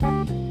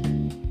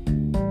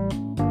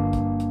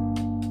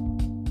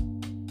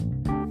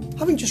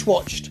having just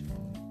watched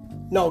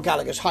Noel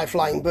Gallagher's High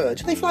Flying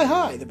Birds, they fly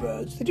high, the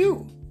birds, they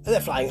do. They're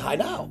flying high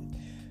now.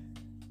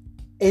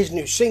 His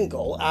new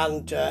single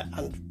and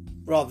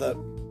rather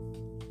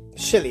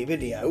silly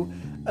video,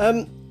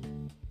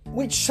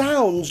 which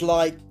sounds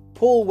like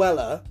Paul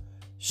Weller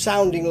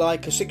sounding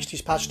like a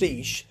 60s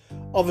pastiche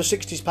of a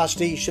 60s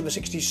pastiche of a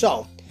 60s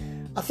song.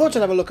 I thought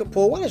I'd have a look at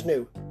Paul Weller's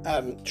new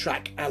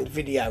track and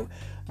video.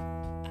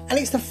 And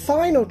it's the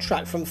final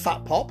track from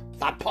Fat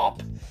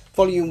Pop,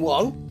 Volume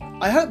 1.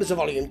 I hope there's a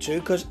Volume 2,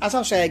 because, as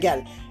I'll say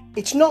again,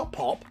 it's not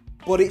pop,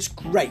 but it's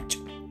great.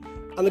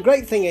 And the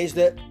great thing is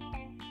that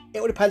it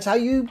all depends how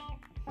you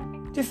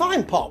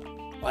define pop.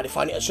 I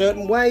define it a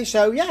certain way,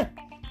 so yeah,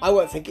 I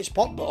won't think it's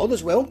pop, but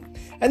others will.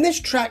 And this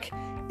track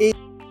is...